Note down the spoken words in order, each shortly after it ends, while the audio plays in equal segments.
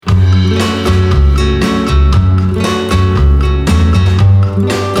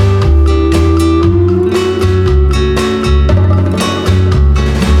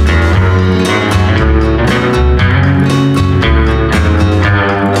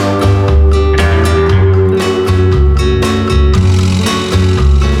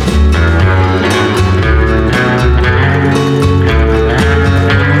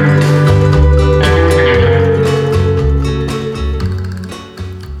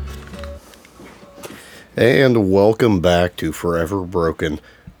And welcome back to Forever Broken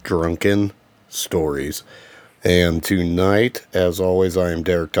Drunken Stories. And tonight, as always, I am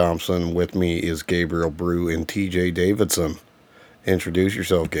Derek Thompson. With me is Gabriel Brew and TJ Davidson. Introduce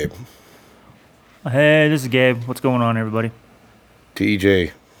yourself, Gabe. Hey, this is Gabe. What's going on, everybody?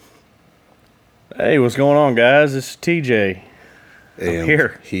 TJ. Hey, what's going on, guys? This is TJ. I'm And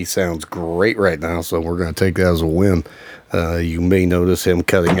here. he sounds great right now, so we're going to take that as a win. You may notice him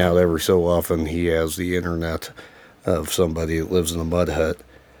cutting out every so often. He has the internet of somebody that lives in a mud hut,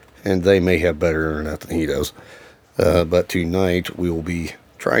 and they may have better internet than he does. But tonight we will be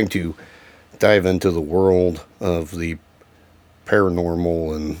trying to dive into the world of the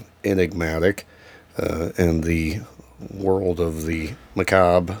paranormal and enigmatic, and the world of the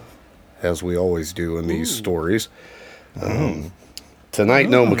macabre, as we always do in these stories. Tonight,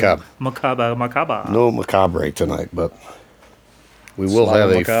 no macabre. Macabre. No macabre tonight, but we will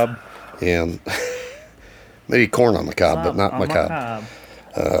have a macabre. and maybe corn on the cob, but not macabre.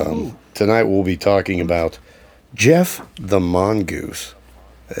 Tonight we'll be talking about Jeff the mongoose.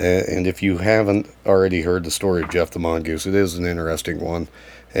 And if you haven't already heard the story of Jeff the mongoose, it is an interesting one.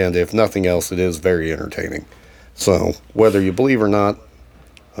 And if nothing else, it is very entertaining. So whether you believe or not,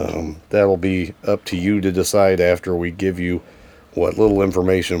 that'll be up to you to decide after we give you what little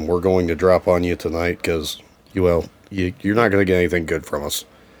information we're going to drop on you tonight, because, you're not going to get anything good from us.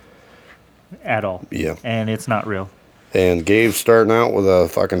 At all. Yeah. And it's not real. And Gabe's starting out with a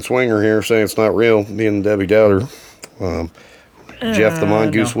fucking swinger here saying it's not real, being Debbie Doubter. Jeff the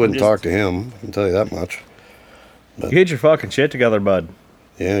mongoose wouldn't talk to him, I can tell you that much. Get your fucking shit together, bud.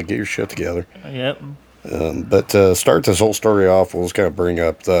 Yeah, get your shit together. Yep. But to start this whole story off, we'll just kind of bring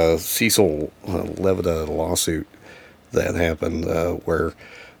up the Cecil Levita lawsuit that happened, where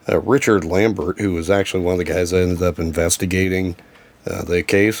Richard Lambert, who was actually one of the guys that ended up investigating the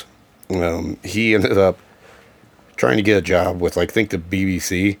case, he ended up trying to get a job with, I think, the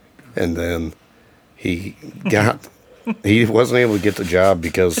BBC, and then he wasn't able to get the job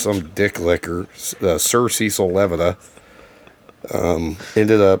because some dick licker, Sir Cecil Levita,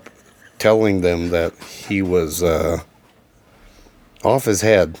 ended up telling them that he was off his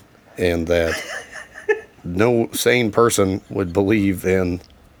head and that no sane person would believe in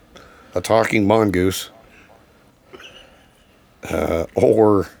a talking mongoose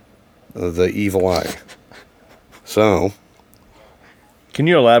or the evil eye. So, Can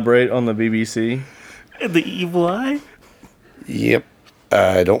you elaborate on the BBC? The evil eye? yep,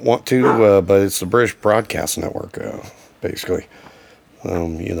 I don't want to, but it's the British Broadcast Network, basically.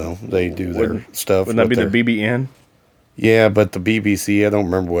 They do their stuff. Wouldn't that be with the BBN? Yeah, but the BBC, I don't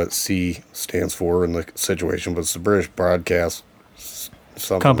remember what C stands for in the situation, but it's the British Broadcast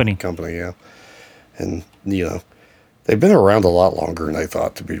something Company. Yeah. And, they've been around a lot longer than I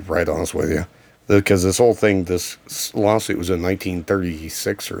thought, to be right honest with you. Because this whole thing, this lawsuit was in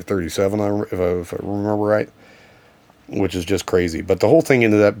 1936 or 37, if I remember right, which is just crazy. But the whole thing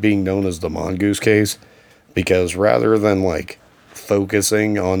ended up being known as the mongoose case, because rather than,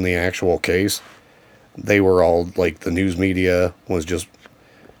 focusing on the actual case, they were all, the news media was just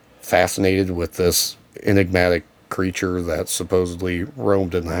fascinated with this enigmatic creature that supposedly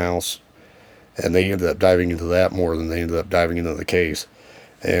roamed in the house. And they ended up diving into that more than they ended up diving into the case.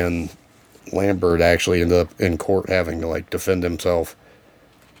 And Lambert actually ended up in court having to, defend himself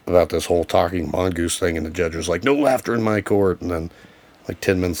about this whole talking mongoose thing. And the judge was like, no laughter in my court. And then,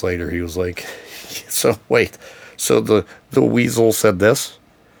 10 minutes later, he was like, so wait, so the weasel said this?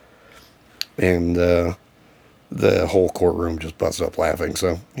 And the whole courtroom just busted up laughing.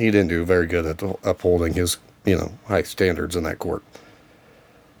 So he didn't do very good at upholding his, high standards in that court.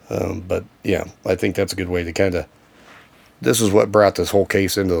 But yeah, I think that's a good way to this is what brought this whole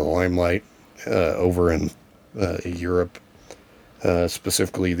case into the limelight over in Europe,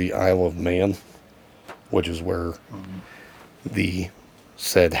 specifically the Isle of Man, which is where the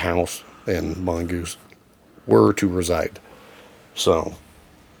said house and mongoose were to reside. So,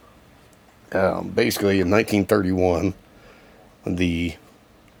 basically, in 1931, the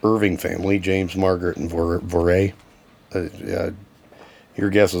Irving family, James, Margaret, and Voray, your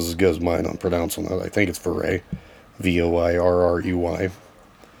guess is as good as mine on pronouncing that. I think it's Voray, Voirruy.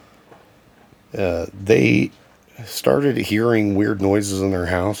 They started hearing weird noises in their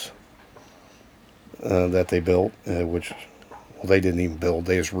house that they built, which they didn't even build.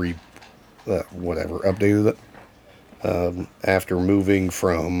 They just updated it. After moving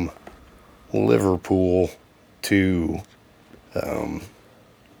from Liverpool to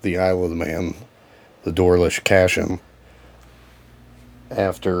the Isle of Man, the Dorlish Casham,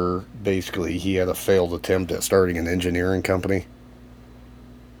 after basically he had a failed attempt at starting an engineering company.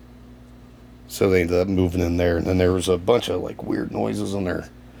 So they ended up moving in there, and then there was a bunch of like weird noises in their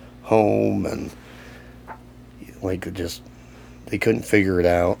home, and like they couldn't figure it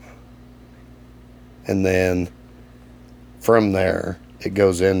out. And then from there, it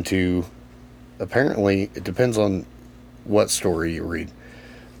goes into, apparently, it depends on what story you read,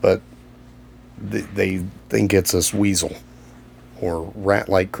 but they think it's this weasel or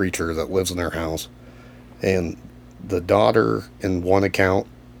rat-like creature that lives in their house. And the daughter, in one account,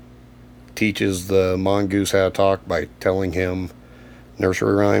 teaches the mongoose how to talk by telling him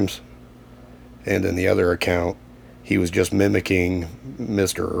nursery rhymes. And in the other account, he was just mimicking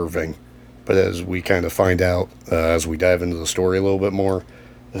Mr. Irving. But as we kind of find out, as we dive into the story a little bit more,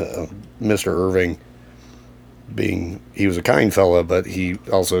 Mr. Irving, he was a kind fella, but he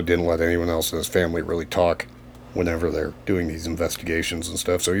also didn't let anyone else in his family really talk whenever they're doing these investigations and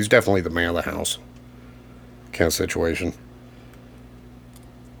stuff. So he's definitely the man of the house kind of situation.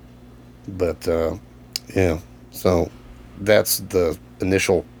 But, yeah, so that's the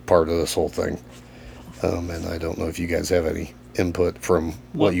initial part of this whole thing. And I don't know if you guys have any input from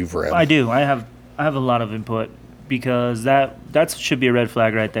what you've read. I do. I have a lot of input, because that should be a red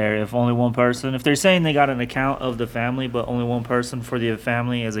flag right there. If only one person, if they're saying they got an account of the family, but only one person for the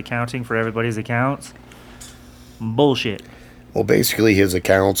family is accounting for everybody's accounts, bullshit. Well, basically his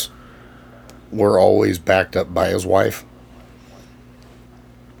accounts were always backed up by his wife.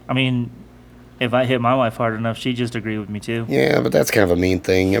 I mean, if I hit my wife hard enough, she'd just agree with me too. Yeah, but that's kind of a mean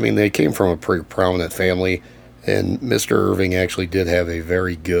thing. I mean, they came from a pretty prominent family, and Mr. Irving actually did have a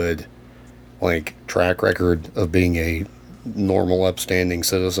very good, like, track record of being a normal, upstanding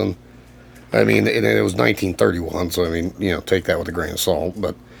citizen. I mean, it was 1931, so I mean, take that with a grain of salt.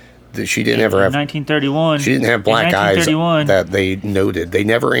 But she didn't ever have 1931. She didn't have black eyes that they noted. They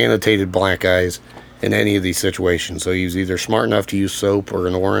never annotated black eyes in any of these situations. So he was either smart enough to use soap or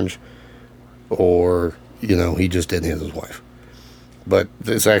an orange, or he just didn't hit his wife. But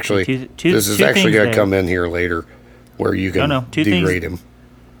this actually, this is actually going to come in here later, where you can degrade him.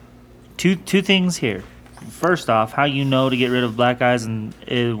 Two things here. First off, how you know to get rid of black eyes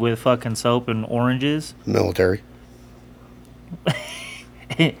with fucking soap and oranges? Military.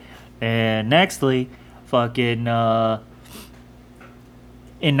 And nextly, fucking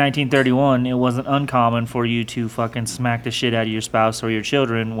in 1931, it wasn't uncommon for you to fucking smack the shit out of your spouse or your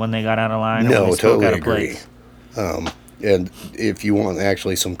children when they got out of line. No, or when they totally spoke out of agree. place. And if you want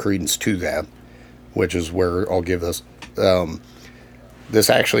actually some credence to that, which is where I'll give this, this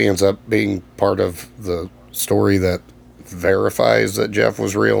actually ends up being part of the story that verifies that Jeff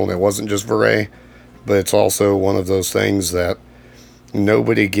was real and it wasn't just Veray, but it's also one of those things that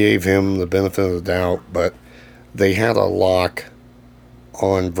nobody gave him the benefit of the doubt, but they had a lock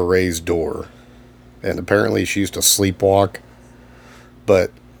on Veray's door, and apparently she used to sleepwalk,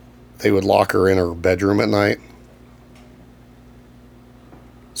 but they would lock her in her bedroom at night.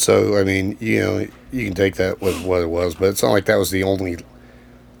 So, I mean, you can take that with what it was, but it's not like that was the only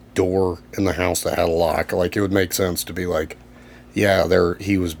door in the house that had a lock. Like, it would make sense to be like, yeah,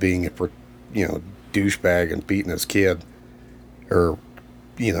 he was being a, douchebag and beating his kid, or,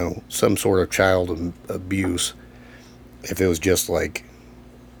 some sort of child abuse, if it was just like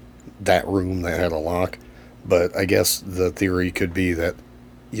that room that had a lock. But I guess the theory could be that,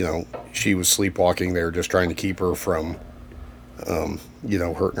 she was sleepwalking there, just trying to keep her from,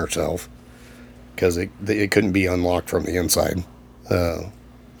 hurting herself, because it couldn't be unlocked from the inside,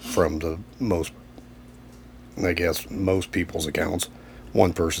 from the most people's accounts.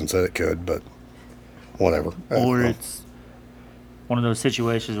 One person said it could, but whatever. Or it's one of those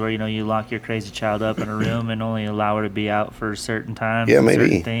situations where you lock your crazy child up in a room and only allow her to be out for certain times. Yeah, and maybe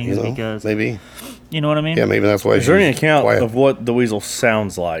certain things because maybe. You know what I mean? Yeah, maybe that's why. Is there any account of what the weasel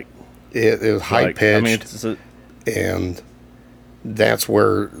sounds like? It was high pitched, and that's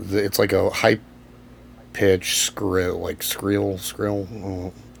where it's like a high pitched skrill.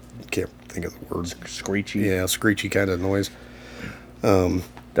 Oh, can't think of the word. Screechy. Yeah, screechy kind of noise.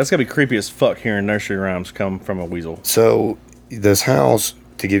 That's gotta be creepy as fuck hearing nursery rhymes come from a weasel. So this house,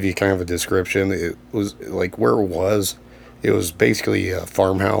 to give you kind of a description, it was like where it was basically a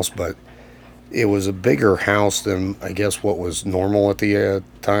farmhouse, but it was a bigger house than I guess what was normal at the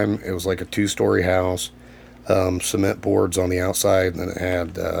time. It was like a 2-story house, cement boards on the outside, and it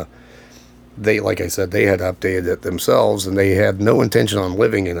had like I said, they had updated it themselves, and they had no intention on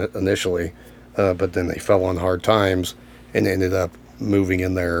living in it initially, but then they fell on hard times and ended up moving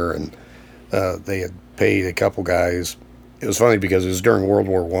in there, and they had paid a couple guys. It was funny because it was during World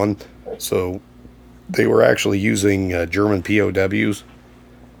War I, so they were actually using German POWs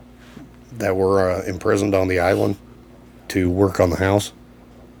that were imprisoned on the island to work on the house.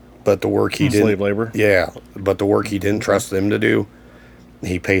 but the work he didn't, Slave labor. yeah, but the work he didn't trust them to do,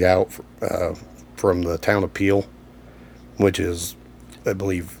 he paid out from the town of Peel, which is, I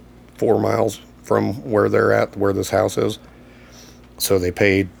believe, 4 miles from where they're at, where this house is. So they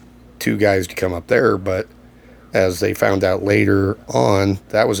paid 2 guys to come up there, but as they found out later on,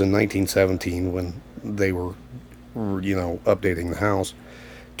 that was in 1917 when they were, updating the house.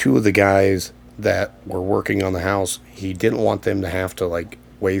 2 of the guys that were working on the house, he didn't want them to have to like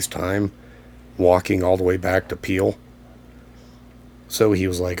waste time walking all the way back to Peel. So he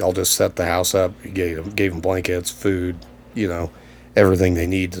was like, I'll just set the house up. He gave them blankets, food, everything they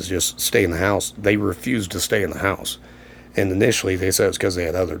need to just stay in the house. They refused to stay in the house. And initially they said it's because they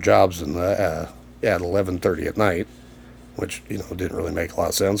had other jobs at 11:30 at night, which, didn't really make a lot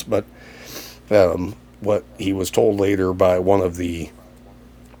of sense. But what he was told later by one of the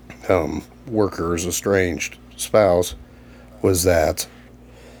workers' estranged spouse was that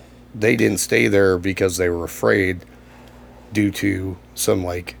they didn't stay there because they were afraid due to some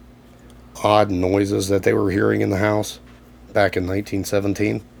like odd noises that they were hearing in the house back in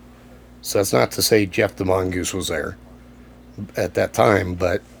 1917. So that's not to say Jeff the mongoose was there at that time,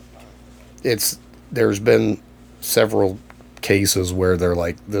 but there's been several cases where they're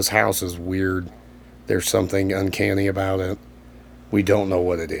like, this house is weird, there's something uncanny about it, we don't know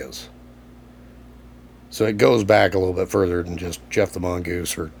what it is. So it goes back a little bit further than just Jeff the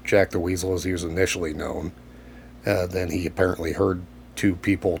mongoose, or Jack the weasel as he was initially known. Then he apparently heard 2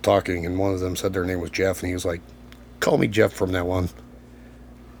 people talking, and one of them said their name was Jeff, and he was like, call me Jeff from now on.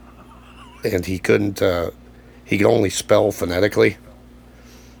 And he couldn't, he could only spell phonetically.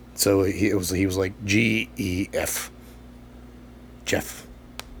 So he was like G-E-F. Jeff.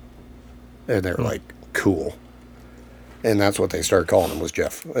 And they're like, cool. And that's what they started calling him, was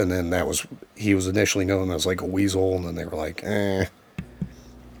Jeff. And then he was initially known as like a weasel, and then they were like,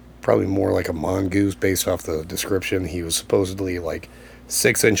 probably more like a mongoose based off the description. He was supposedly like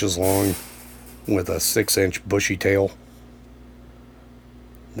 6 inches long with a 6-inch bushy tail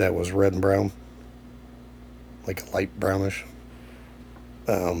that was red and brown, like a light brownish.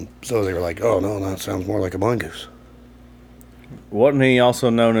 So they were like, oh no, that sounds more like a mongoose. Wasn't he also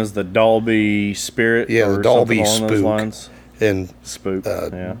known as the Dalby Spirit? Yeah, or the Dalby something along those Spook. lines? And Spook,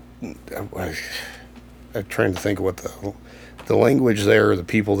 yeah. I'm trying to think of what the language there, the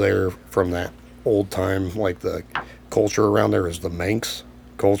people there from that old time, like the culture around there is the Manx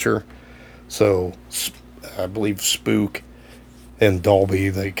culture. So I believe Spook and Dalby,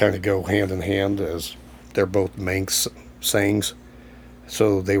 they kind of go hand in hand, as they're both Manx sayings.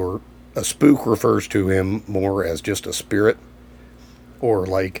 So a spook refers to him more as just a spirit, or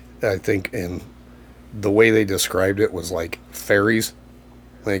like, I think in the way they described it was like fairies.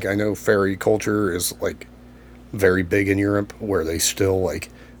 Like, I know fairy culture is like very big in Europe, where they still like,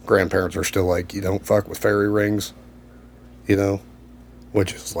 grandparents are still like, you don't fuck with fairy rings,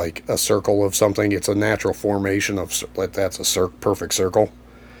 which is like a circle of something. It's a natural formation of, like, that's a perfect circle.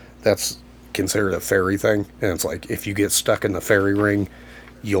 That's considered a fairy thing. And it's like, if you get stuck in the fairy ring,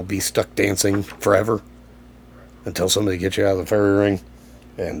 you'll be stuck dancing forever until somebody gets you out of the fairy ring.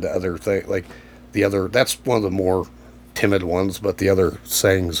 And the other thing, like that's one of the more timid ones, but the other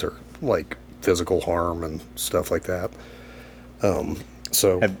sayings are like physical harm and stuff like that.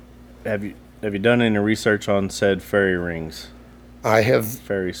 So have you done any research on said fairy rings? I have.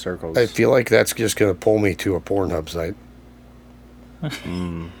 Fairy circles. I feel like that's just going to pull me to a Pornhub site.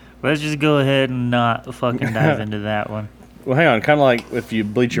 Let's just go ahead and not fucking dive into that one. Well, hang on. Kind of like if you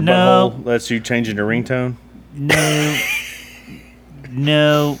bleach your butthole, that's you changing your ringtone? No.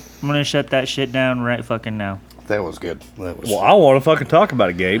 I'm going to shut that shit down right fucking now. That was good. Well, I want to fucking talk about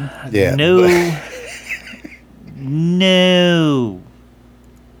it, Gabe. Yeah. No. No.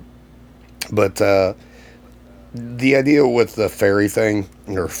 But the idea with the fairy thing,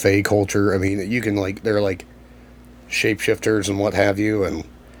 or fae culture, I mean, you can like, they're like shapeshifters and what have you, and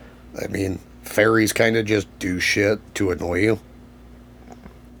I mean, fairies kind of just do shit to annoy you.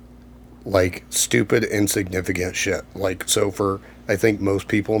 Like, stupid, insignificant shit. Like, so for, I think, most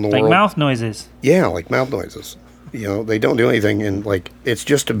people in the world... Like mouth noises. Yeah, like mouth noises. They don't do anything, and, like, it's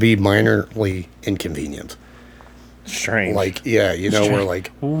just to be minorly inconvenient. Strange. Like, yeah, where,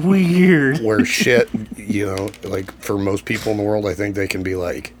 like... Weird. Where shit, like, for most people in the world, I think they can be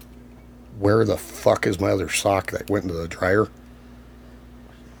like, where the fuck is my other sock that went into the dryer?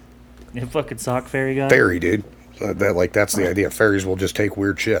 You fucking sock fairy guy? Fairy, dude. That's the idea. Fairies will just take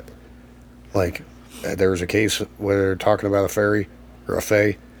weird shit. Like, there was a case where they're talking about a fairy, or a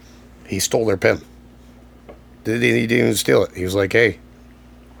fae. He stole their pen. He didn't even steal it. He was like, hey,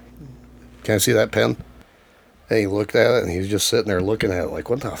 can I see that pen? And he looked at it, and he was just sitting there looking at it like,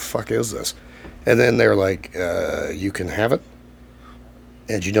 what the fuck is this? And then they're like, you can have it.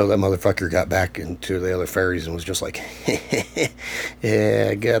 And you know that motherfucker got back into the other fairies and was just like, yeah,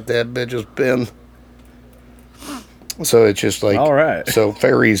 I got that bitch's pin. So it's just like, All right. So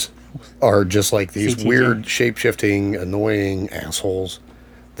fairies are just like these CTG. weird, shape-shifting, annoying assholes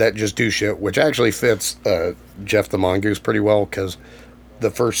that just do shit, which actually fits Jeff the mongoose pretty well, because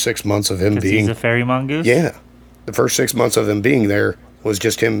the first 6 months of him Because being... he's a fairy mongoose? Yeah. The first 6 months of him being there was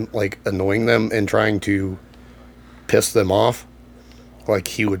just him, like, annoying them and trying to piss them off. Like,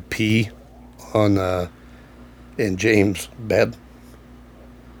 he would pee on in James' bed.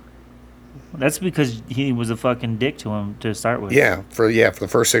 That's because he was a fucking dick to him to start with. Yeah, for the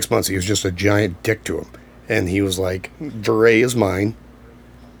first 6 months, he was just a giant dick to him. And he was like, Veray is mine,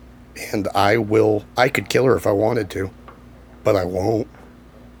 and I could kill her if I wanted to, but I won't.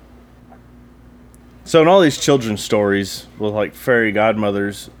 So in all these children's stories with like fairy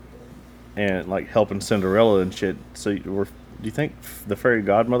godmothers and like helping Cinderella and shit, do you think the fairy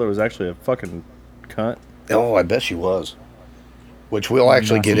godmother was actually a fucking cunt? Oh, I bet she was. Which we'll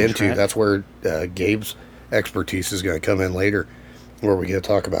actually get Nothing into. track. That's where Gabe's expertise is going to come in later, where we get to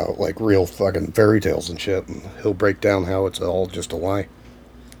talk about like real fucking fairy tales and shit, and he'll break down how it's all just a lie.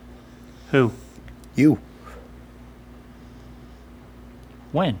 Who? You.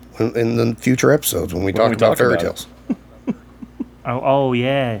 When? In the future episodes when we talk about fairy tales. Oh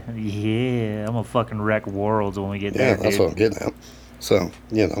yeah. Yeah. I'm gonna fucking wreck worlds when we get Yeah, there, that's dude. what I'm getting at. So,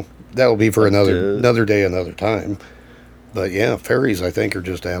 that'll be for another day, another time. But yeah, fairies, I think, are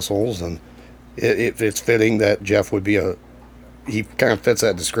just assholes, and it's fitting that Jeff would be he kind of fits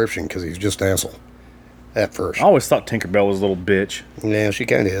that description because he's just an asshole at first. I always thought Tinkerbell was a little bitch. Yeah, she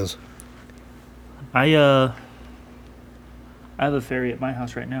kind of is. I have a fairy at my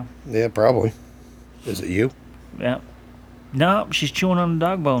house right now. Yeah, probably. Is it you? Yeah. No, she's chewing on a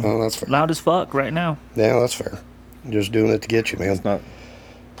dog bone. Oh, that's fair. Loud as fuck right now. Yeah, that's fair. Just doing it to get you, man. It's not.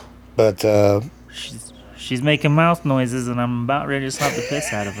 But, She's making mouth noises, and I'm about ready to slap the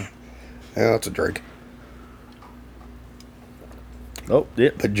piss out of her. yeah, that's a drink. Oh, yeah.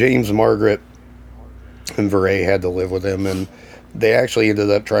 But James and Margaret and Veray had to live with him, and they actually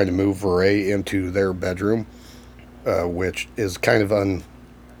ended up trying to move Veray into their bedroom, which is kind of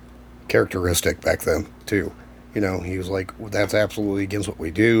uncharacteristic back then, too. He was like, well, that's absolutely against what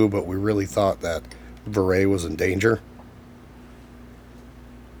we do, but we really thought that Veray was in danger.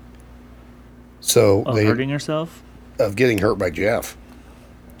 So Of hurting herself? of getting hurt by Jeff.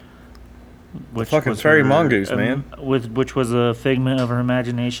 Which fucking was fairy mongoose, man. Which was a figment of her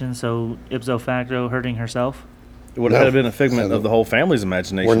imagination, so ipso facto hurting herself. It would No. have been a figment No. of the whole family's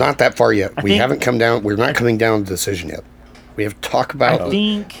imagination. We're not that far yet. I We think- haven't come down. We're not coming down to the decision yet. We have to talk about. I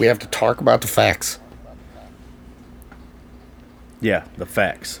think We have to talk about the facts. Yeah, the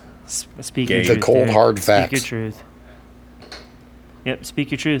facts. speak your The truth. cold, Derek. hard Speak facts. your truth. Yep, speak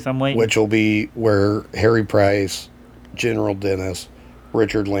your truth. I'm waiting. Which will be where Harry Price, General Dennis,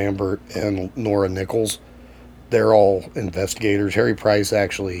 Richard Lambert, and Nora Nichols, they're all investigators. Harry Price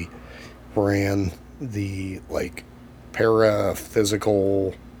actually ran the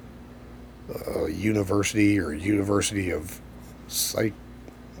paraphysical university or university of psych.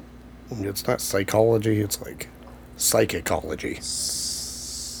 It's not psychology. It's like psychology.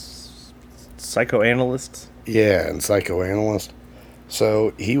 Psychoanalysts. Yeah, and psychoanalyst.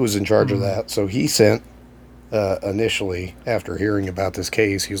 So he was in charge of that. So he sent, initially, after hearing about this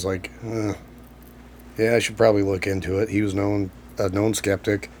case, he was like, yeah, I should probably look into it. He was a known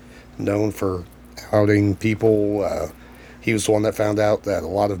skeptic, known for outing people. He was the one that found out that a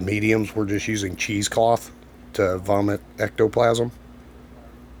lot of mediums were just using cheesecloth to vomit ectoplasm,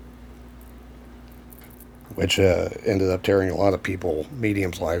 which ended up tearing a lot of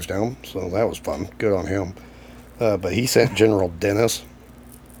mediums' lives down. So that was fun. Good on him. But he sent General Dennis,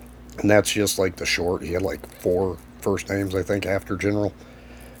 and that's just like the short. He had like 4 first names, I think, after General,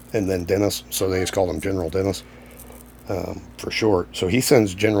 and then Dennis. So they just called him General Dennis for short. So he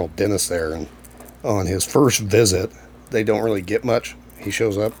sends General Dennis there, and on his first visit, they don't really get much. He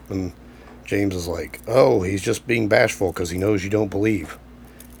shows up, and James is like, oh, he's just being bashful because he knows you don't believe.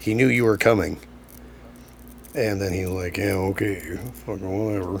 He knew you were coming. And then he's like, yeah, okay, fucking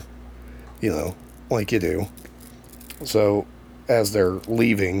whatever. Like you do. So, as they're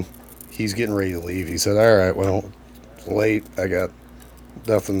leaving, he's getting ready to leave. He said, all right, well, it's late. I got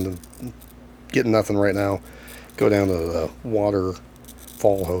getting nothing right now. Go down to the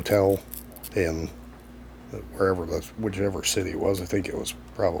Waterfall Hotel in whichever city it was. I think it was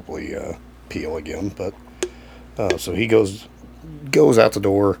probably Peel again. But, so he goes out the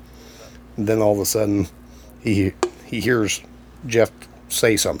door. And then all of a sudden, he hears Jeff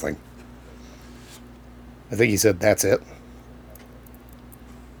say something. I think he said, "That's it."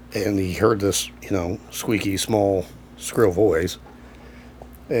 And he heard this, squeaky, small, shrill voice.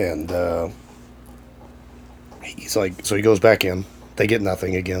 And he's like, so he goes back in. They get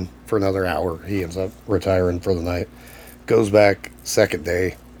nothing again for another hour. He ends up retiring for the night. Goes back second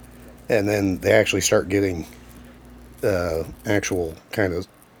day. And then they actually start getting actual kind of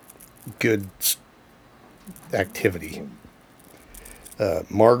good activity.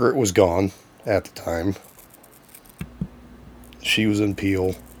 Margaret was gone at the time. She was in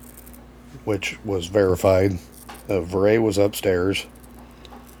Peel, which was verified. Vray was upstairs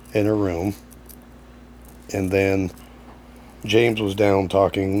in her room. And then James was down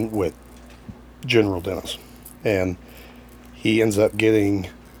talking with General Dennis. And he ends up getting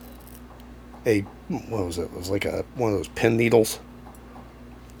what was it? It was like one of those pin needles.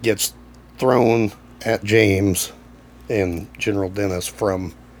 Gets thrown at James and General Dennis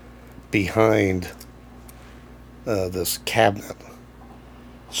from behind this cabinet.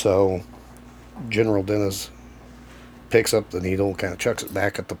 So General Dennis picks up the needle, kind of chucks it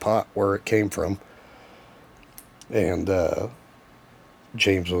back at the pot where it came from. And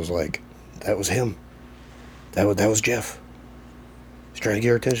James was like, that was him. That was Jeff. He's trying to get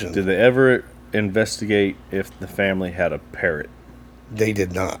our attention. Did they ever investigate if the family had a parrot? They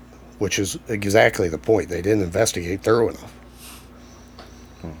did not, which is exactly the point. They didn't investigate thorough enough.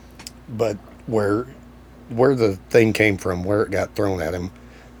 But where the thing came from, where it got thrown at him,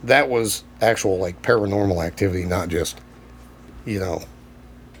 that was actual like paranormal activity, not just, the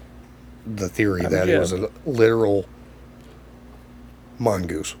theory that it was a literal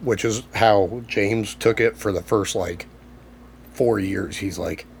mongoose, which is how James took it for the first 4 years. He's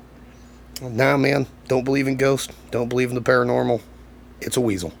like, nah, man, don't believe in ghosts, don't believe in the paranormal. It's a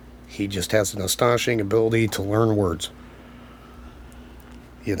weasel. He just has an astonishing ability to learn words.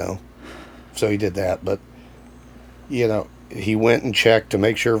 So he did that, but he went and checked to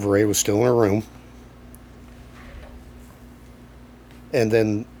make sure Vray was still in her room. And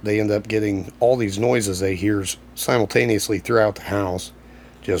then they end up getting all these noises they hear simultaneously throughout the house.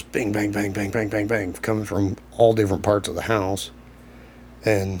 Just bang, bang, bang, bang, bang, bang, bang, coming from all different parts of the house.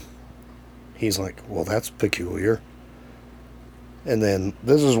 And he's like, well, that's peculiar. And then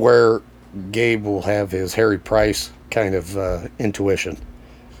this is where Gabe will have his Harry Price kind of intuition.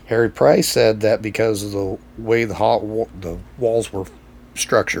 Harry Price said that because of the way the walls were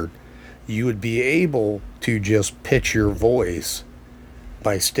structured, you would be able to just pitch your voice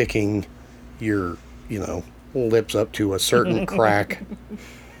by sticking your, lips up to a certain crack,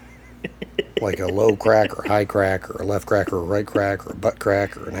 like a low crack or high crack or a left crack or a right crack or a butt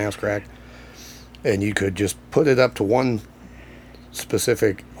crack or an ass crack. And you could just put it up to one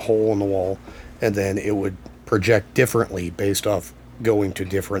specific hole in the wall, and then it would project differently based off going to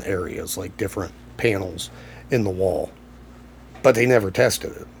different areas, like different panels in the wall. But they never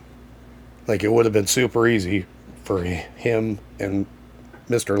tested it. Like, it would have been super easy for him and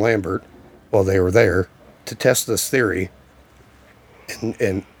Mr. Lambert, while they were there, to test this theory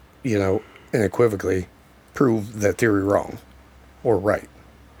and unequivocally prove that theory wrong or right.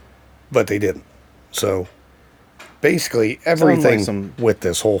 But they didn't. So basically everything with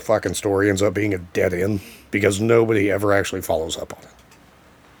this whole fucking story ends up being a dead end because nobody ever actually follows up on it.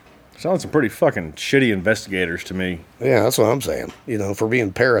 Sounds like some pretty fucking shitty investigators to me. Yeah, that's what I'm saying. For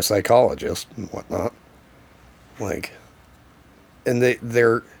being parapsychologists and whatnot. And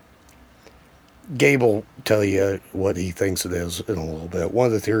they're... Gabe will tell you what he thinks it is in a little bit. One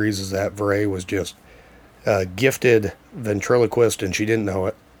of the theories is that Vray was just a gifted ventriloquist and she didn't know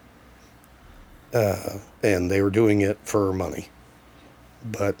it. And they were doing it for money.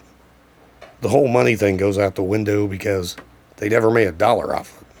 But the whole money thing goes out the window because they never made $1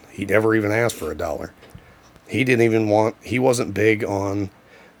 off it. He never even asked for $1. He wasn't big on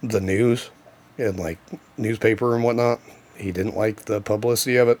the news and newspaper and whatnot. He didn't like the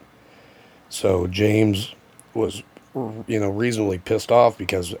publicity of it. So James was, reasonably pissed off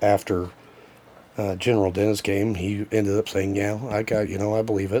because after General Dennis came, he ended up saying, yeah, I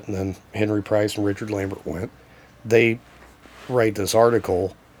believe it. And then Henry Price and Richard Lambert went. They write this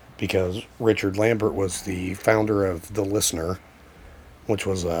article because Richard Lambert was the founder of The Listener, which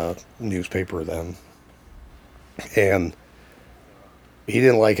was a newspaper then. And he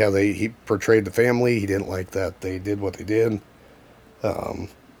didn't like how he portrayed the family. He didn't like that they did what they did.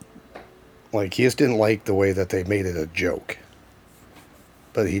 He just didn't like the way that they made it a joke.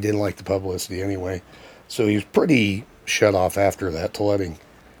 But he didn't like the publicity anyway. So he was pretty shut off after that to letting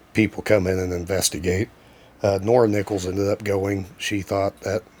people come in and investigate. Nora Nichols ended up going. She thought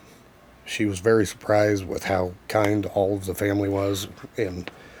that she was very surprised with how kind all of the family was and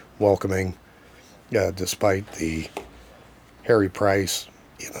welcoming, despite the Harry Price,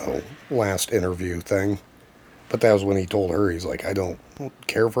 last interview thing. But that was when he told her, he's like, I don't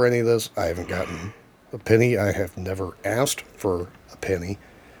care for any of this. I haven't gotten a penny. I have never asked for a penny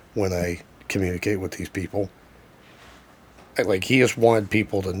when I communicate with these people. Like, he just wanted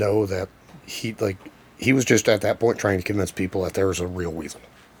people to know that he was just at that point trying to convince people that there's a real weasel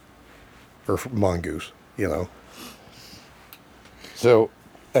or mongoose, So,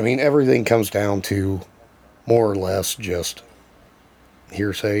 I mean, everything comes down to more or less just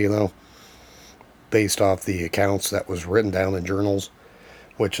hearsay, based off the accounts that was written down in journals,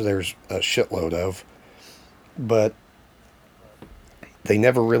 which there's a shitload of. But they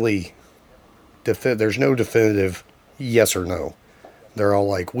never really, there's no definitive yes or no. They're all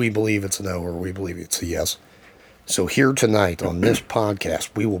like, we believe it's a no or we believe it's a yes. So here tonight on this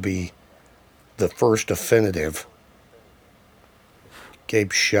podcast, we will be the first definitive.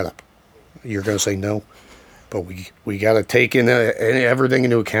 Gabe, shut up. You're going to say no? But we got to take in everything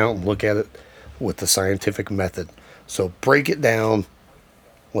into account and look at it with the scientific method. So break it down.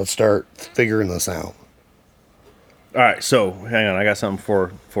 Let's start figuring this out. All right, so hang on. I got something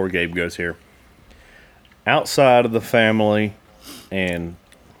before Gabe goes here. Outside of the family and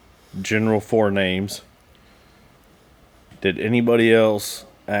general four names, did anybody else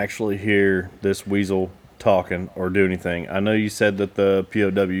actually hear this weasel talking or do anything? I know you said that the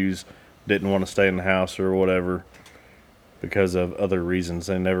POWs didn't want to stay in the house or whatever because of other reasons.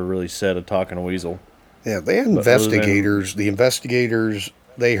 They never really said a talking weasel. Yeah, they had investigators. The investigators,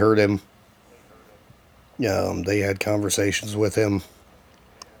 they heard him. They had conversations with him.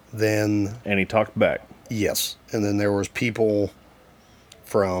 Then... And he talked back. Yes. And then there was people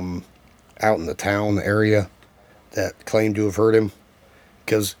from out in the town area that claimed to have heard him.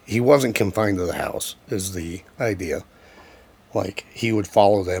 Because he wasn't confined to the house, is the idea. Like, he would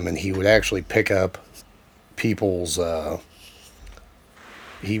follow them and he would actually pick up people's...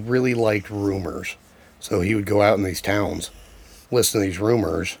 he really liked rumors. So he would go out in these towns, listen to these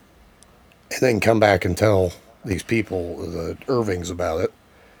rumors, and then come back and tell these people, the Irvings, about it.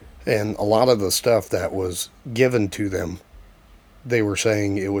 And a lot of the stuff that was given to them, they were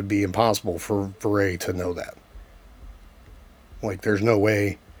saying it would be impossible for Veray to know that. Like, there's no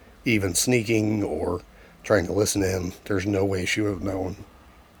way, even sneaking or trying to listen in, there's no way she would have known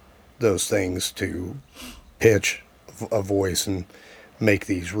those things to pitch a voice and make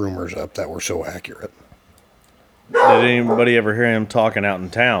these rumors up that were so accurate. Did anybody ever hear him talking out in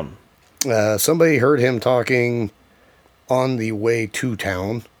town? Somebody heard him talking on the way to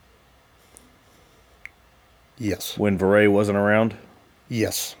town. Yes. When Veray wasn't around?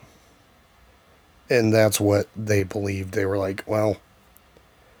 Yes. And that's what they believed. They were like, well,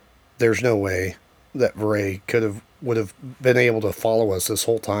 there's no way that Veray would have been able to follow us this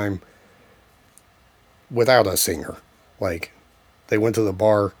whole time without us seeing her. Like, they went to the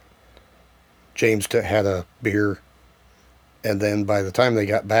bar, James had a beer, and then by the time they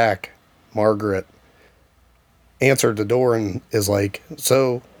got back, Margaret answered the door and is like,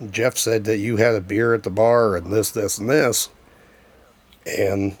 so Jeff said that you had a beer at the bar and this, and this.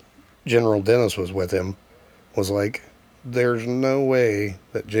 And General Dennis was with him, was like, there's no way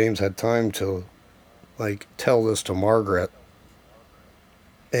that James had time to, like, tell this to Margaret.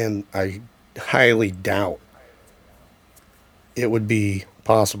 And I highly doubt it would be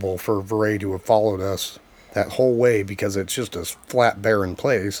possible for Veray to have followed us that whole way, because it's just a flat, barren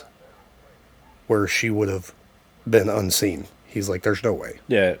place where she would have been unseen. He's like, there's no way.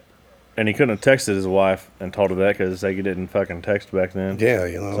 Yeah. And he couldn't have texted his wife and told her that because they didn't fucking text back then. Yeah,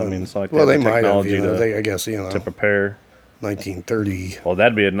 So, I mean, it's like well, they the might have, technology I guess, to prepare. 1930. Well,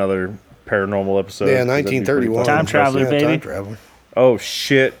 that'd be another paranormal episode. Yeah, 1931. Time traveler, baby. Time traveler. Oh,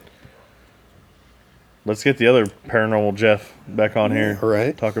 shit. Let's get the other paranormal Jeff back on here. All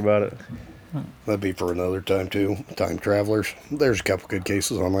right. Talk about it. That'd be for another time, too. Time travelers. There's a couple good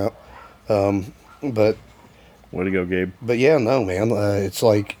cases on that. But Way to go, Gabe. But yeah, no, man. It's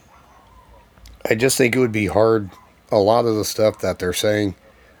like, I just think it would be hard. A lot of the stuff that they're saying,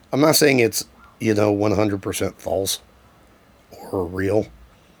 I'm not saying it's, 100% false or real.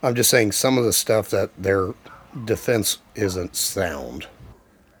 I'm just saying some of the stuff that their defense isn't sound.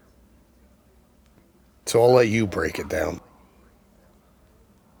 So I'll let you break it down.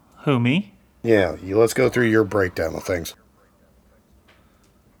 Who, me? Yeah, let's go through your breakdown of things.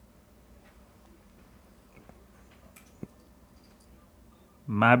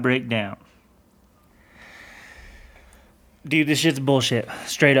 My breakdown. Dude, this shit's bullshit.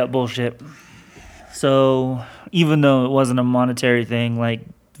 Straight up bullshit. So, even though it wasn't a monetary thing, like,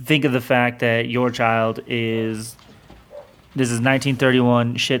 think of the fact that your child is. This is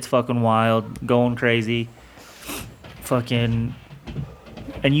 1931. Shit's fucking wild, going crazy. Fucking.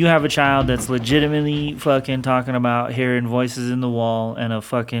 And you have a child that's legitimately fucking talking about hearing voices in the wall and a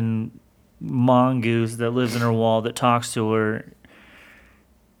fucking mongoose that lives in her wall that talks to her.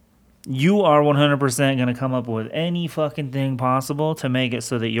 You are 100% going to come up with any fucking thing possible to make it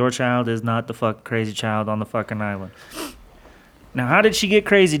so that your child is not the fucking crazy child on the fucking island. Now, how did she get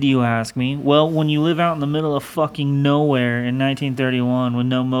crazy, do you ask me? Well, when you live out in the middle of fucking nowhere in 1931 with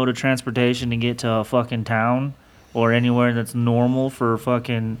no mode of transportation to get to a fucking town or anywhere that's normal for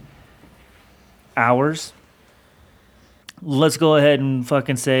fucking hours, let's go ahead and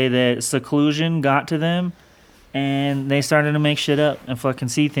fucking say that seclusion got to them and they started to make shit up and fucking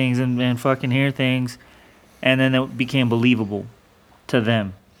see things and fucking hear things, and then it became believable to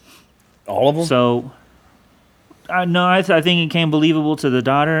them. All of them? So... no, I think it became believable to the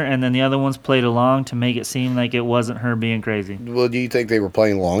daughter, and then the other ones played along to make it seem like it wasn't her being crazy. Well, do you think they were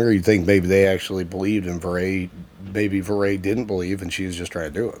playing along, or you think maybe they actually believed and maybe Veray didn't believe and she was just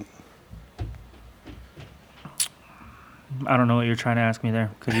trying to do it? I don't know what you're trying to ask me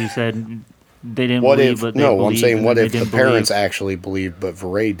there, because you said they didn't What believe, if, but they no, believed. I'm saying, what and if they the didn't parents believe. actually believed, but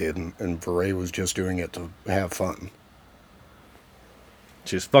Veray didn't, and Veray was just doing it to have fun?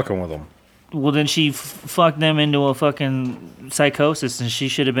 She's fucking with them. Well, then she fucked them into a fucking psychosis, and she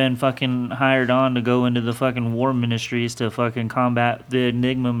should have been fucking hired on to go into the fucking war ministries to fucking combat the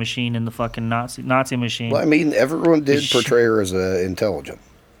Enigma machine and the fucking Nazi machine. Well, I mean, everyone did Sh- portray her as intelligent.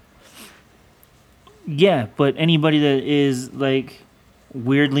 Yeah, but anybody that is like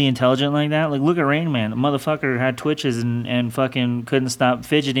weirdly intelligent like that, like look at Rain Man. The motherfucker had twitches and fucking couldn't stop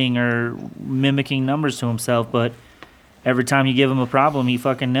fidgeting or mimicking numbers to himself, but every time you give him a problem, he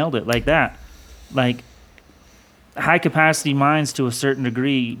fucking nailed it like that. Like, high capacity minds to a certain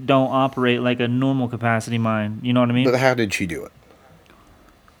degree don't operate like a normal capacity mind. You know what I mean? But how did she do it?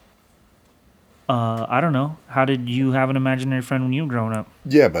 I don't know. How did you have an imaginary friend when you were growing up?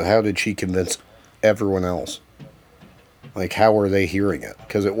 Yeah, but how did she convince everyone else? Like, how were they hearing it?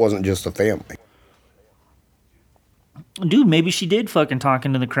 Because it wasn't just a family. Dude, maybe she did fucking talk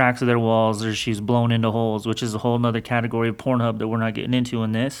into the cracks of their walls, or she's blown into holes, which is a whole nother category of Pornhub that we're not getting into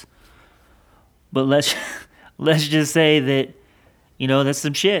in this. But let's just say that, you know, that's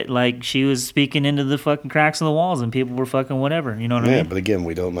some shit. Like, she was speaking into the fucking cracks of the walls and people were fucking whatever. You know what I Yeah, mean? but again,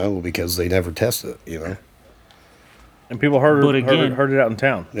 we don't know because they never tested it, you know? And people heard But it, again- heard it out in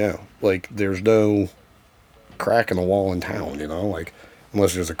town. Yeah, like, there's no crack in the wall in town, you know? Like,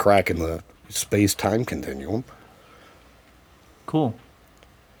 unless there's a crack in the space-time continuum. Cool.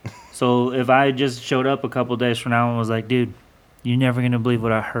 So if I just showed up a couple days from now and was like, dude, you're never going to believe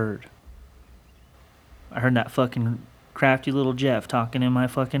what I heard. I heard that fucking crafty little Jeff talking in my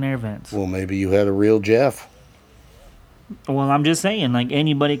fucking air vents. Well, maybe you had a real Jeff. Well, I'm just saying, like,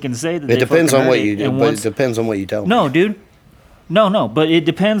 anybody can say that It depends on what you you do, but it depends on what you tell me. No, dude. No, but it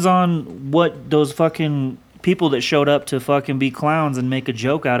depends on what those fucking people that showed up to fucking be clowns and make a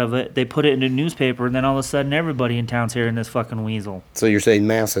joke out of it, they put it in a newspaper, and then all of a sudden everybody in town's hearing this fucking weasel. So you're saying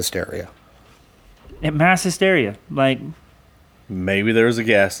mass hysteria? Mass hysteria. Like, Maybe there was a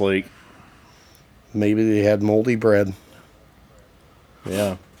gas leak. Maybe they had moldy bread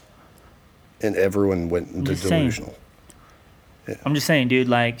Yeah. and everyone went into just saying. delusional. I'm just saying, dude,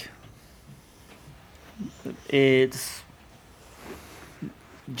 like, it's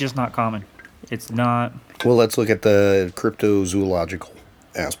just not common. It's not. Well, let's look at the cryptozoological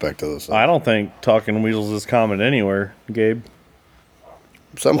aspect of this. I don't think talking weasels is common anywhere, Gabe.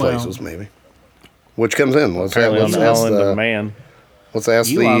 Some Well- places, maybe. Which comes in? Let's Apparently on let's the ask island of the man. let's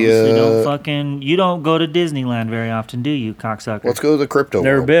ask You obviously don't the fucking. You don't go to Disneyland very often, do you, cocksucker? let's go to the crypto.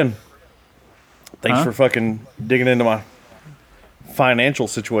 Never world. been. Thanks Huh? for fucking digging into my financial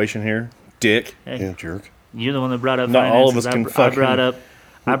situation here, dick. Hey, Yeah, jerk. you're the one that brought up. Not all of finances. us can I fucking-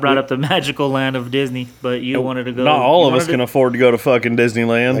 brought up the magical land of Disney, but you wanted to go. Not all you of us wanted can to- afford to go to fucking I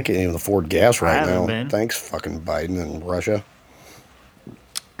Disneyland. can't even afford gas right haven't now. been. Thanks, fucking Biden and Russia.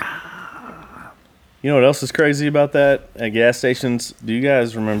 You know what else is crazy about that? At gas stations, do you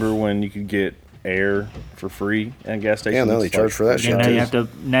guys remember when you could get air for free at gas stations? Yeah, no, they charge for that Yeah, shit now too.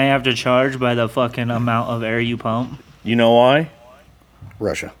 you have to charge by the fucking amount of air you pump. You know why?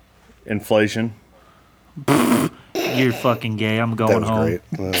 Russia. Inflation. You're fucking gay. I'm That going was home. great.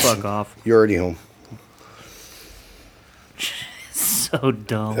 Well, Fuck off. You're already home. So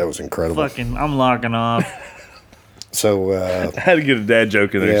dumb. That was incredible. Fucking, I'm locking off. So, I had to get a dad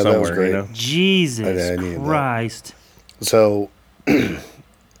joke in there Yeah, that was somewhere, great. you know? Jesus I needed that. Christ. so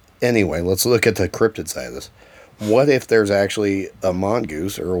anyway, let's look at the cryptid side of this. What if there's actually a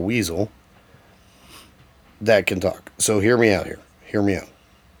mongoose or a weasel that can talk? So hear me out here. Hear me out.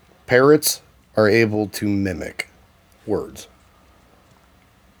 Parrots are able to mimic words,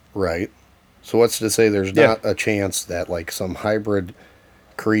 right? So what's to say there's Yeah. not a chance that like some hybrid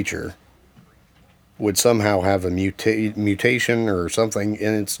creature would somehow have a mutation or something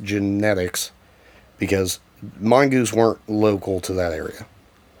in its genetics, because mongoose weren't local to that area.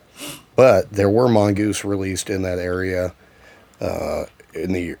 But there were mongoose released in that area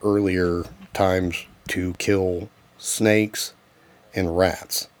in the earlier times to kill snakes and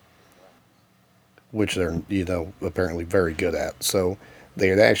rats, which they're, apparently very good at. So they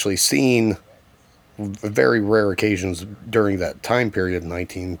had actually seen very rare occasions during that time period in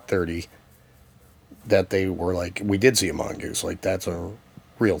 1930 that they were like, we did see a mongoose. Like, that's a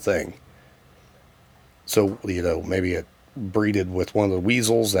real thing. So, maybe it breeded with one of the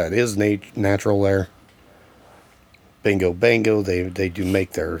weasels that is natural there. Bingo, bango, they do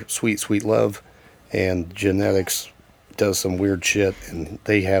make their sweet, sweet love. And genetics does some weird shit, and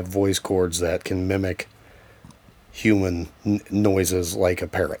they have voice cords that can mimic human noises like a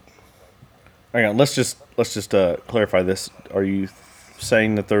parrot. Hang on, let's just clarify this. Are you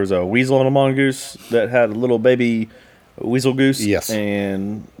saying that there's a weasel and a mongoose that had a little baby weasel goose? Yes.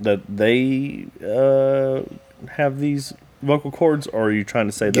 And that they have these vocal cords, or are you trying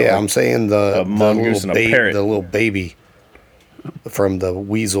to say that? Yeah, like, I'm saying the mongoose little and a parrot. the little baby from the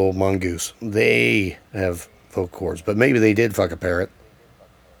weasel mongoose, they have vocal cords. But maybe they did fuck a parrot.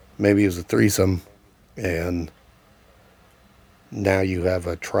 Maybe it was a threesome, and now you have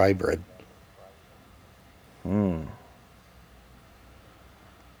a tribrid.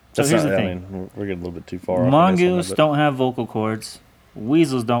 So here's the I thing. mean, we're getting a little bit too far. Mongoose off of don't have vocal cords.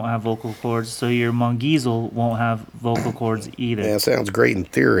 Weasels don't have vocal cords, so your mongeasel won't have vocal cords either. Yeah, it sounds great in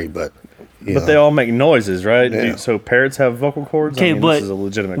theory, but but they all make noises, right? Yeah. So parrots have vocal cords. Okay, but this is a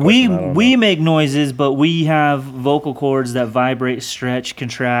legitimate question. I don't we know. make noises, but we have vocal cords that vibrate, stretch,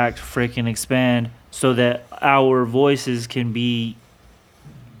 contract, freaking expand, so that our voices can be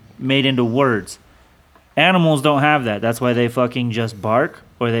made into words. Animals don't have that. That's why they fucking just bark,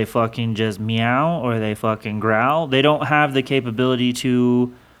 or they fucking just meow, or they fucking growl. They don't have the capability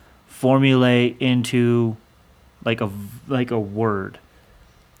to formulate into like a word.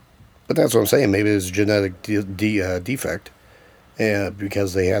 But that's what I'm saying. Maybe it's a genetic defect,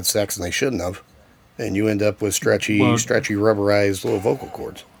 because they had sex and they shouldn't have, and you end up with stretchy, rubberized little vocal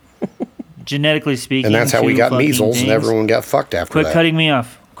cords. Genetically speaking, And that's how we two got fucking measles, and things- everyone got fucked after Quit that. cutting me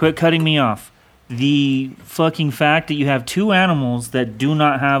off. Quit cutting me off. The fucking fact that you have two animals that do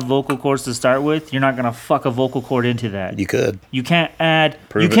not have vocal cords to start with, you're not gonna fuck a vocal cord into that. You could. You can't add.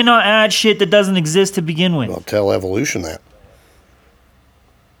 Prove you it. cannot add shit that doesn't exist to begin with. Well, tell evolution that.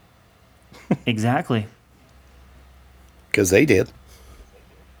 Exactly. Because they did.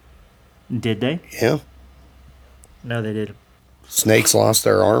 Did they? Yeah. No, they did. Snakes lost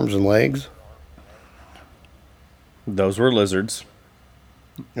their arms and legs, Those were lizards.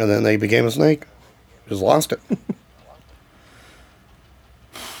 and then they became a snake. Just lost it.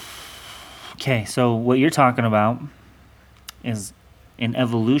 Okay, so what you're talking about is an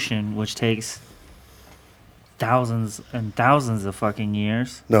evolution, which takes thousands and thousands of fucking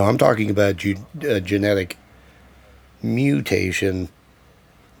years. No, I'm talking about genetic mutation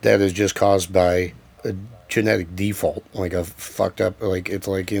that is just caused by a genetic default, like a fucked up, like it's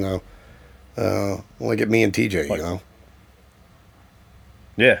like, like at me and TJ,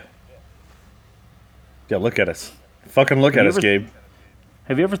 Yeah. Yeah, look at us. Fucking look at you us, ever- Gabe.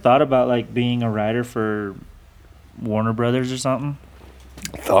 Have you ever thought about like being a writer for Warner Brothers or something?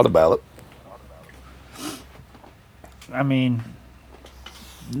 Thought about it. I mean,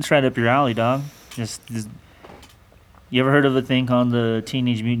 it's right up your alley, dog. Just you ever heard of a thing called the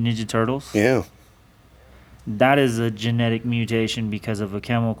Teenage Mutant Ninja Turtles? Yeah. That is a genetic mutation because of a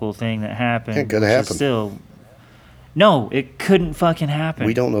chemical thing that happened. It could which is happen. Still, no, it couldn't fucking happen.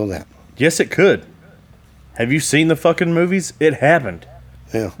 We don't know that. Yes, it could. Have you seen the fucking movies? It happened.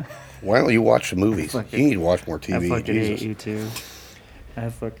 Yeah. Why don't you watch the movies? You need to watch more I TV. fucking Jesus. hate you too. I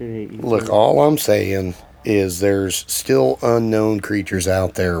fucking hate you. Look, too. all I'm saying is there's still unknown creatures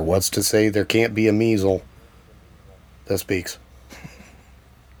out there. What's to say there can't be a measle that speaks?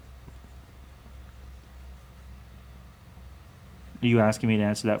 Are you asking me to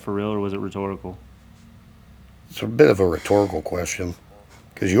answer that for real, or was it rhetorical? It's a bit of a rhetorical question.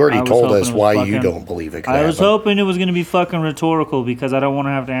 Because you already I was told hoping us it was why you fucking- don't believe it could I was happen. hoping it was going to be fucking rhetorical because I don't want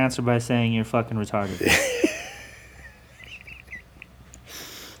to have to answer by saying you're fucking retarded.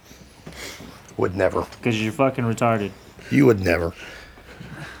 Would never. Because you're fucking retarded. You would never.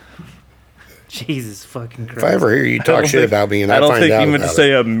 Jesus fucking Christ. If I ever hear you I talk don't shit think- about me and I I don't find think out he meant to about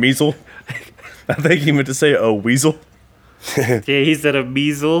say it, a measle. I think he meant to say a weasel. Yeah, he said a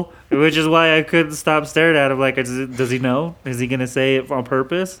measle, which is why I couldn't stop staring at him. Like, does he know? Is he gonna say it on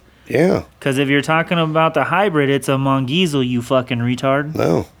purpose? yeah, Because if you're talking about the hybrid, it's a mongoose, you fucking retard.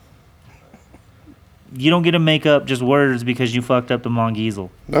 no, You don't get to make up just words because you fucked up the mongoose.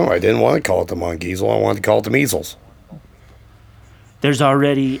 no, I didn't want to call it the mongoose. I wanted to call it the measles. There's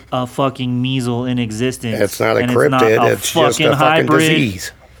already a fucking measle in existence. It's not a and cryptid. a It's just a fucking hybrid.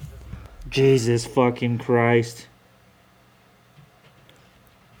 disease. Jesus fucking Christ.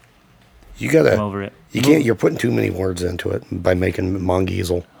 You gotta. I'm over it. You can't. You're putting too many words into it by making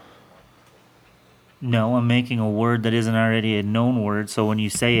mongoose. No, I'm making a word that isn't already a known word, so when you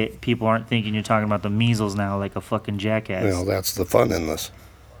say it, people aren't thinking you're talking about the measles now like a fucking jackass. Well, that's the fun in this.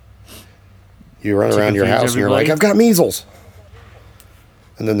 You run To around your confuse house and you're like, everybody? I've got measles.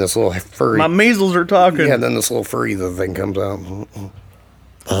 And then this little furry. My measles are talking. Yeah, then this little furry the thing comes out.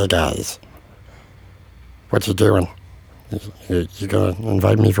 Hey guys, what you doing? You gonna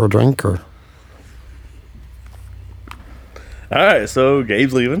invite me for a drink or? All right, so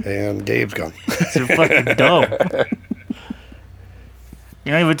Gabe's leaving. And Gabe's gone. You're fucking dumb.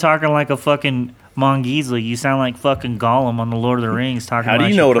 You're not even talking like a fucking mongoose. You sound like fucking Gollum on the Lord of the Rings talking How do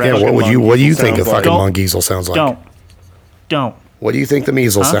about you know what a Yeah, fucking what do you mongoose think a sounds like? fucking Don't- mongoose sounds like? Don't. What do you think the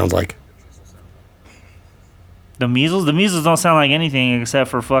measles Huh? sounds like? The measles? The measles don't sound like anything except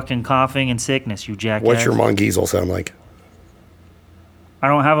for fucking coughing and sickness, you jackass. What's your mongoose sound like? I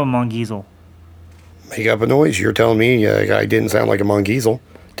don't have a mongoose. Make up a noise. You're telling me I didn't sound like a mongoose.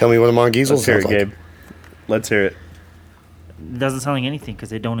 Tell me what a mongoose Let's hear sounds it, like. Gabe. Let's hear it. It doesn't sound like anything because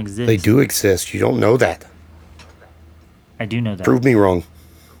they don't exist. They do exist. You don't know that. I do know that. Prove me wrong.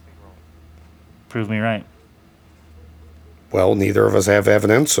 Prove me right. Well, neither of us have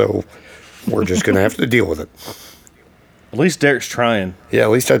evidence, so we're just going to have to deal with it. At least Derek's trying. Yeah,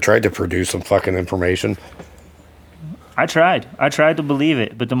 at least I tried to produce some fucking information. I tried. I tried to believe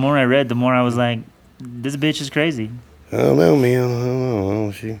it, but the more I read, the more I was like, this bitch is crazy. I don't know, man. I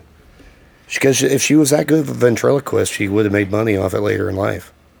don't know. Because if she was that good of a ventriloquist, she would have made money off it later in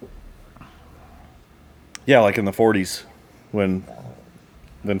life. Yeah, like in the 40s when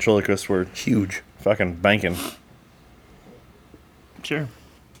ventriloquists were Huge. fucking banking. Sure.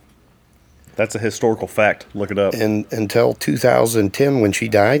 That's a historical fact. Look it up. And until 2010, when she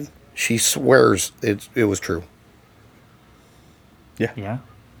died, she swears it was true. Yeah.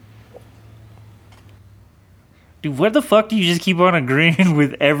 Dude, where the fuck do you just keep on agreeing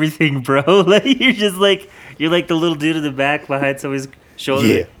with everything, bro? Like you're like the little dude in the back behind somebody's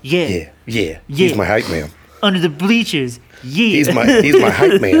shoulder. Yeah. He's my hype man. Under the bleachers. Yeah. He's my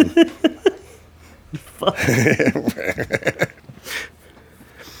hype man. Fuck.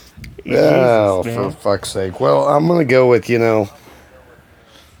 Oh, Jesus, for man. fuck's sake. Well, I'm going to go with, yeah,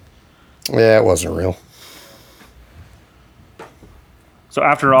 it wasn't real. So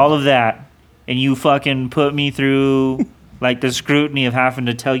after all of that, and you fucking put me through like the scrutiny of having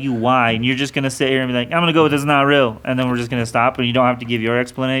to tell you why, and you're just gonna sit here and be like, I'm gonna go with this is not real, and then we're just gonna stop, and you don't have to give your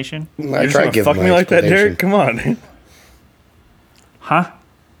explanation, I You're just tried gonna giving fuck my me like that, explanation. Derek? Come on. huh?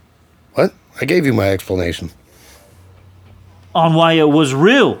 What? I gave you my explanation. On why it was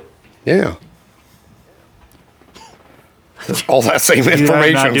real. Yeah. All that same not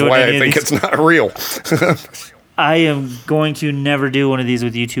information is doing why I any of think these. it's not real. I am going to never do one of these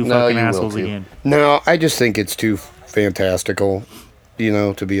with you two fucking assholes again. No, I just think it's too fantastical,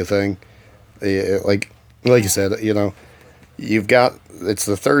 to be a thing. Like you said, you've got, it's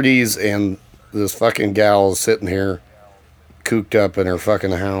the 30s and this fucking gal is sitting here cooped up in her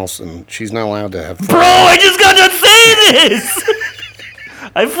fucking house and she's not allowed to have fun. Bro, I just got to say this!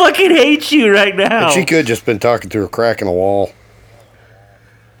 I fucking hate you right now. But she could just been talking through a crack in a wall.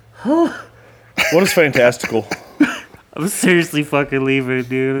 What is fantastical? I'm seriously fucking leaving,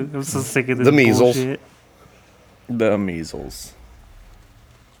 dude. I'm so sick of this The measles. bullshit. The measles.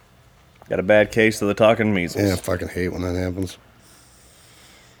 Got a bad case of the talking measles. Yeah, I fucking hate when that happens.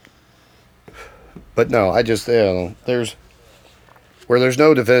 But no, I just, there's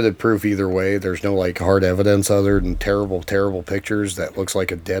no definitive proof either way. There's no, hard evidence other than terrible, terrible pictures that looks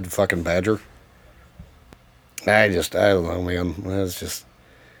like a dead fucking badger. I don't know, man. That's just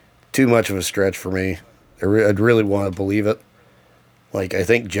too much of a stretch for me. I'd really want to believe it. I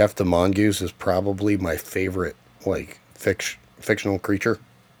think Jeff the mongoose is probably my favorite, fictional creature.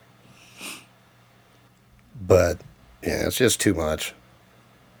 But, yeah, it's just too much.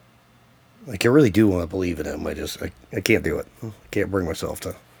 I really do want to believe in him. I can't do it. I can't bring myself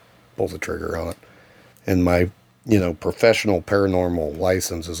to pull the trigger on it. And my professional paranormal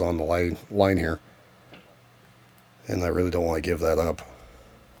license is on the line here. And I really don't want to give that up.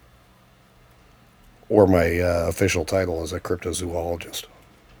 Or my official title as a cryptozoologist.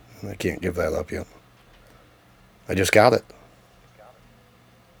 I can't give that up yet. I just got it.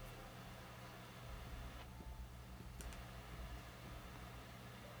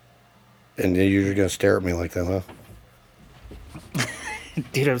 And you're just going to stare at me like that, huh?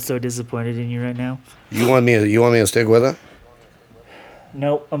 Dude, I'm so disappointed in you right now. You want me to stick with it?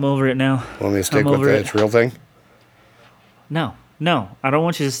 Nope, I'm over it now. Want me to stick I'm with over that? it. It's a real thing? No, I don't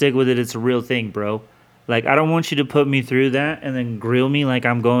want you to stick with it. It's a real thing, bro. Like, I don't want you to put me through that and then grill me like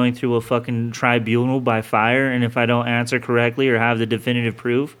I'm going through a fucking tribunal by fire. And if I don't answer correctly or have the definitive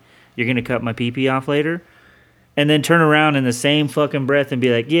proof, you're going to cut my pee-pee off later. And then turn around in the same fucking breath and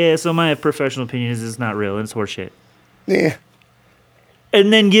be like, yeah, so my professional opinion is it's not real. It's horseshit. Yeah.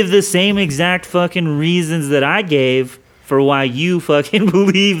 And then give the same exact fucking reasons that I gave for why you fucking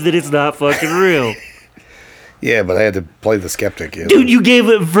believe that it's not fucking real. Yeah, but I had to play the skeptic. Dude, you gave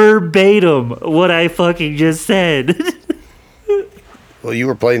it verbatim what I fucking just said. Well, you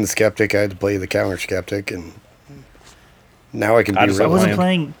were playing the skeptic. I had to play the counter skeptic, and now I can be real.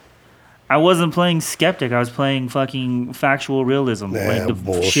 I wasn't playing skeptic. I was playing fucking factual realism. Nah, like the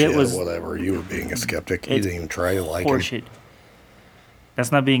bullshit, shit was whatever. You were being a skeptic. You didn't even try to like horseshit. him.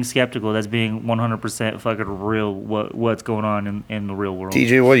 That's not being skeptical. That's being 100% fucking real. What's going on in the real world?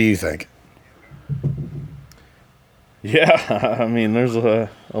 TJ, what do you think? Yeah, I mean, there's a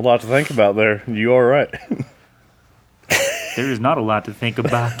lot to think about there. You are right. There is not a lot to think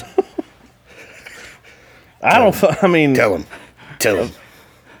about. I mean, Tell him.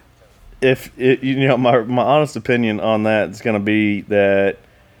 If it, my honest opinion on that is going to be that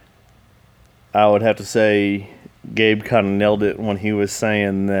I would have to say Gabe kind of nailed it when he was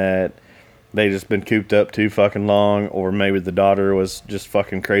saying that they just been cooped up too fucking long, or maybe the daughter was just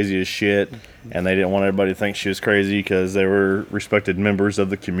fucking crazy as shit, and they didn't want everybody to think she was crazy because they were respected members of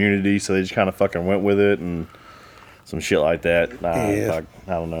the community, so they just kind of fucking went with it and some shit like that. I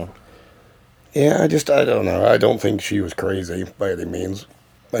don't know. Yeah, I don't know. I don't think she was crazy by any means.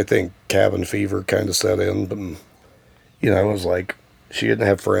 I think cabin fever kind of set in, but, it was like she didn't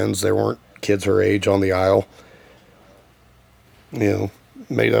have friends. There weren't kids her age on the aisle.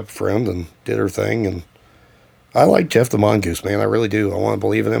 Made up a friend and did her thing. And I like Jeff the Mongoose, man. I really do. I want to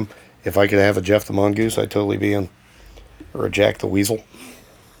believe in him. If I could have a Jeff the Mongoose, I'd totally be in. Or a Jack the Weasel.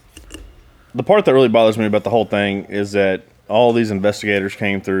 The part that really bothers me about the whole thing is that all these investigators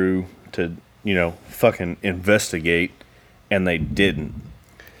came through to, fucking investigate, and they didn't.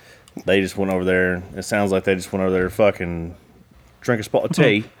 They just went over there. It sounds like they just went over there to fucking drink a spot of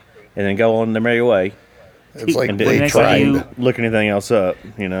tea and then go on their merry way. It's like And they didn't tried. look anything else up,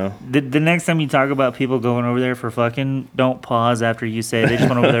 The next time you talk about people going over there for fucking, don't pause after you say they just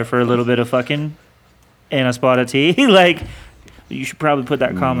went over there for a little bit of fucking and a spot of tea. Like, you should probably put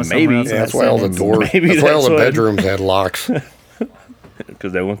that comma somewhere else. Yeah, that's why all the doors, Maybe that's why all the that's what- bedrooms had locks.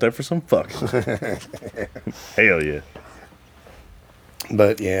 Because they went there for some fucking. Hell yeah.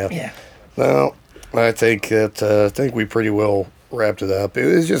 But yeah. Well, I think we pretty well wrapped it up.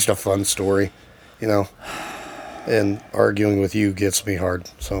 It was just a fun story, and arguing with you gets me hard.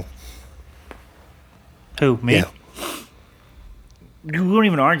 So Who, me? yeah, You weren't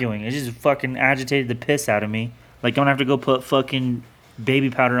even arguing. It just fucking agitated the piss out of me. Like, I'm gonna have to go put fucking baby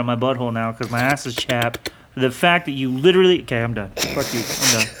powder on my butthole now because my ass is chapped. The fact that you literally... Okay, I'm done. Fuck you.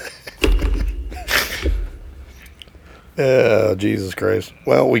 I'm done. oh, Jesus Christ.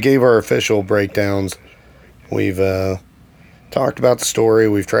 Well, we gave our official breakdowns. We've talked about the story.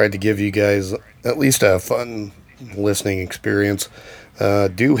 We've tried to give you guys at least a fun listening experience.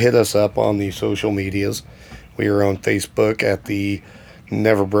 Do hit us up on the social medias. We are on Facebook at the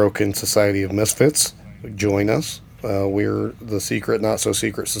Never Broken Society of Misfits. Join us. We're the Secret Not So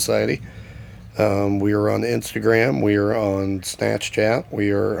Secret Society. We are on Instagram. We are on Snapchat.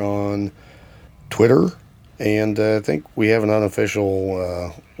 We are on Twitter. And I think we have an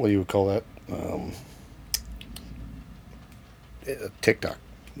unofficial, what do you call that? TikTok.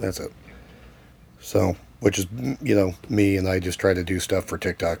 That's it. So, which is, me, and I just try to do stuff for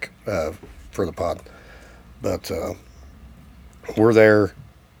TikTok for the pod. But we're there.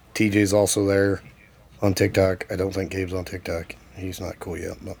 TJ's also there on TikTok. I don't think Gabe's on TikTok. He's not cool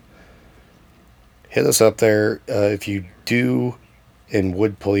yet. But hit us up there. If you do and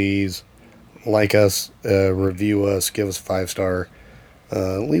would please like us, review us, give us a 5-star,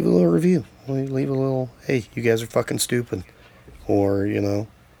 leave a little review. Leave a little, hey, you guys are fucking stupid. Or,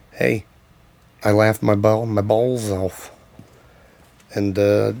 hey, I laughed my balls off. And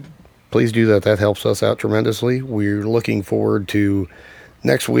please do that. That helps us out tremendously. We're looking forward to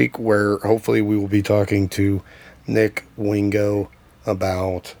next week, where hopefully we will be talking to Nick Wingo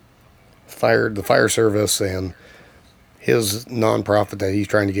about the fire service and his nonprofit that he's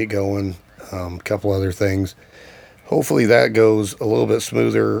trying to get going. A couple other things. Hopefully that goes a little bit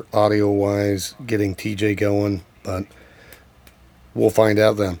smoother audio wise, getting TJ going, but we'll find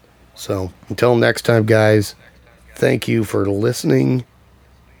out then. So until next time, guys, thank you for listening.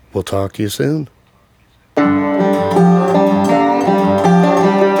 We'll talk to you soon.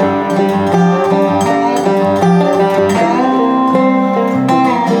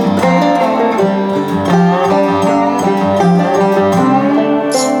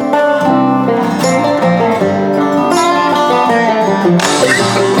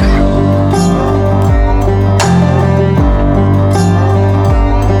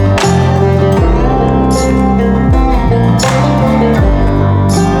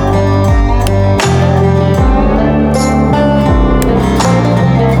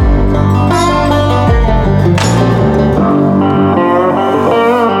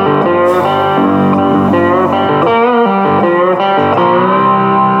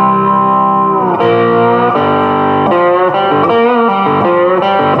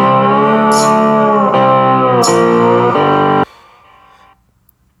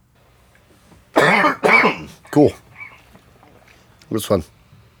 Cool. It was fun.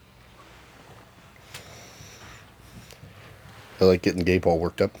 I like getting Gabe all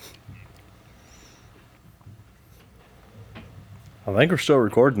worked up. I think we're still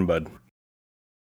recording, bud.